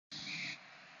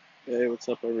Hey, what's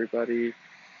up, everybody?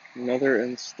 Another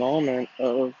installment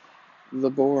of The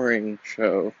Boring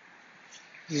Show.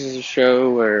 This is a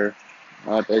show where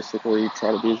I basically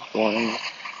try to be as boring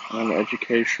and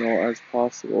educational as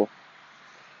possible.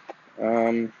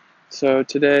 Um, so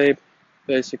today,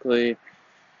 basically,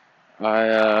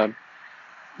 I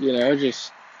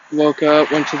just woke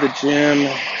up, went to the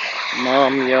gym.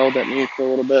 Mom yelled at me for a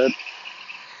little bit.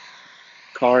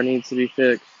 Car needs to be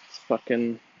fixed. It's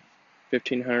fucking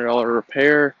 $1,500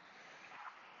 repair.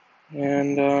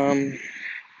 And,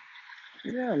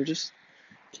 yeah, I'm just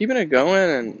keeping it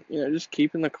going and just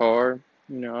keeping the car.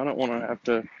 I don't want to have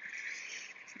to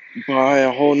buy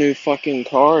a whole new fucking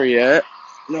car yet.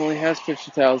 It only has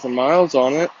 50,000 miles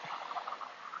on it,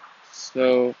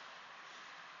 so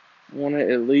I want to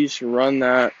at least run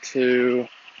that to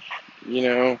you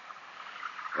know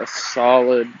a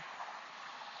solid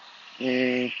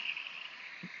mm,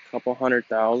 couple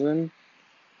 100,000.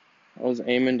 I was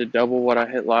aiming to double what I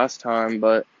hit last time,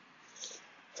 but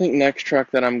I think next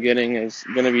truck that I'm getting is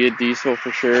gonna be a diesel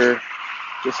for sure.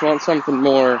 Just want something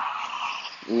more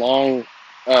long,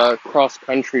 cross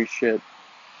country shit,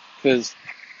 because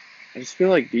I just feel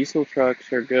like diesel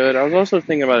trucks are good. I was also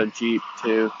thinking about a Jeep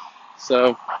too.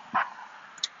 So I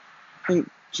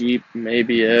think Jeep may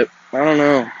be it. I don't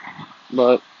know.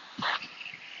 But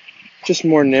just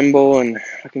more nimble and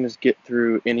I can just get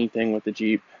through anything with the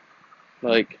Jeep.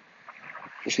 Like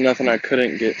there's nothing I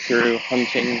couldn't get through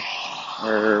hunting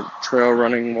or trail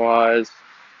running wise.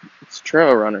 It's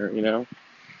trail runner.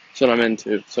 That's what I'm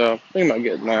into. So I think about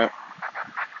getting that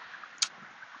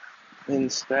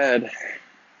instead.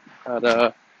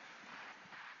 But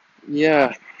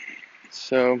yeah.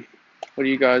 So what are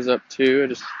you guys up to? I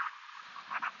just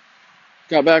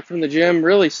got back from the gym,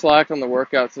 really slack on the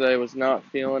workout today, was not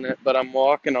feeling it, but I'm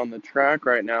walking on the track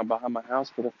right now behind my house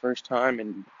for the first time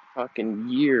in fucking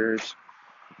years.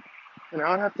 And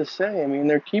I'd have to say, I mean,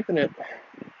 they're keeping it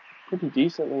pretty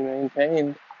decently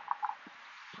maintained,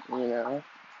 you know.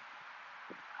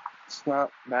 It's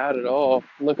not bad at all.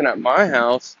 Looking at my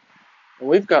house, and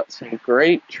we've got some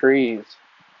great trees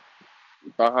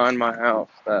behind my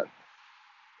house that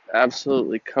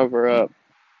absolutely cover up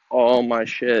all my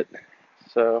shit.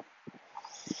 So,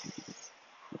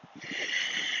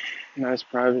 nice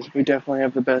privacy. We definitely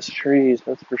have the best trees,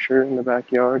 that's for sure, in the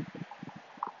backyard.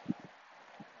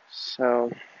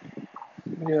 So,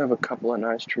 we do have a couple of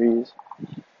nice trees.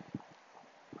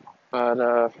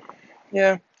 But,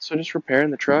 yeah, so just repairing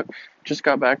the truck. Just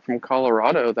got back from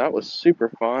Colorado. That was super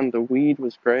fun. The weed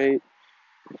was great.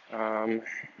 Um,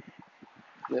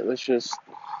 it was just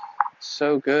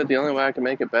so good. The only way I can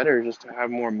make it better is just to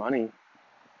have more money,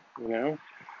 you know?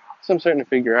 So I'm starting to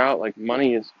figure out, like,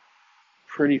 money is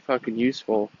pretty fucking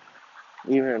useful,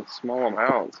 even in small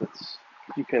amounts.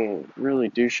 You can really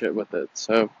do shit with it.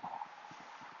 So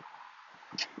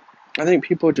I think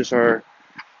people just are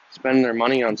spending their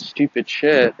money on stupid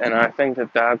shit, and I think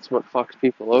that that's what fucks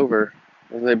people over.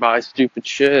 Is they buy stupid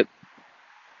shit,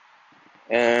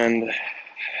 and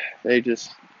they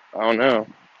just, I don't know,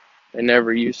 they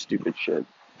never use stupid shit,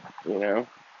 you know?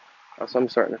 So I'm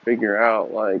starting to figure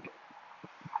out, like,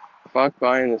 fuck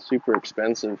buying the super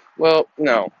expensive. Well,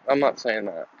 no, I'm not saying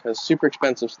that, because super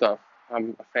expensive stuff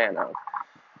I'm a fan of.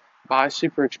 Buy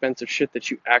super expensive shit that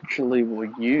you actually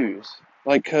will use.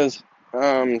 Like,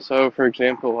 so for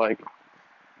example, like,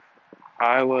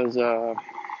 I was,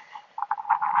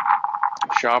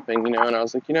 shopping, and I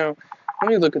was like, let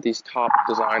me look at these top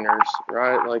designers,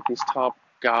 right? Like, these top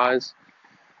guys.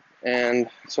 And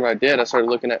that's what I did. I started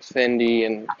looking at Fendi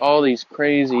and all these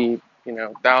crazy,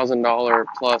 $1,000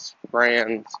 plus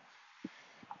brands.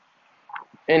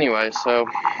 Anyway, so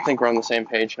I think we're on the same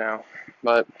page now.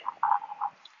 But,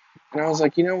 and I was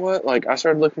like, you know what? Like, I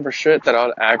started looking for shit that I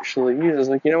would actually use. I was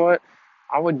like, you know what?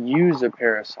 I would use a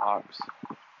pair of socks.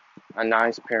 A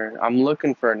nice pair. I'm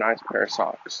looking for a nice pair of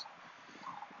socks.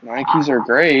 Nikes are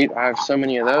great. I have so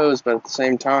many of those, but at the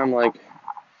same time, like,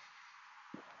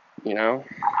 you know,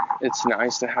 it's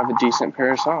nice to have a decent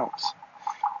pair of socks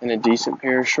and a decent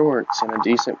pair of shorts and a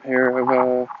decent pair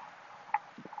of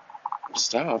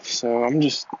stuff. So I'm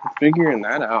just figuring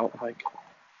that out. Like,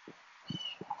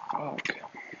 fuck.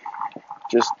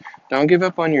 Just don't give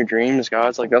up on your dreams,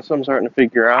 guys. Like, that's what I'm starting to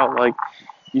figure out. Like,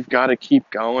 you've got to keep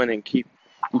going and you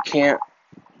can't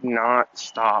not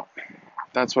stop.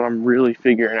 That's what I'm really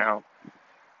figuring out.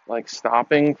 Like,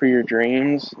 stopping for your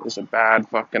dreams is a bad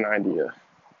fucking idea.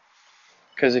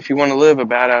 Because if you want to live a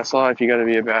badass life, you got to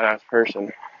be a badass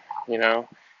person, you know?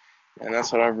 And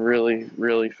that's what I've really,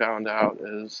 really found out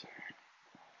is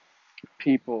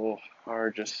people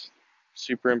are just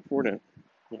super important,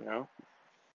 you know?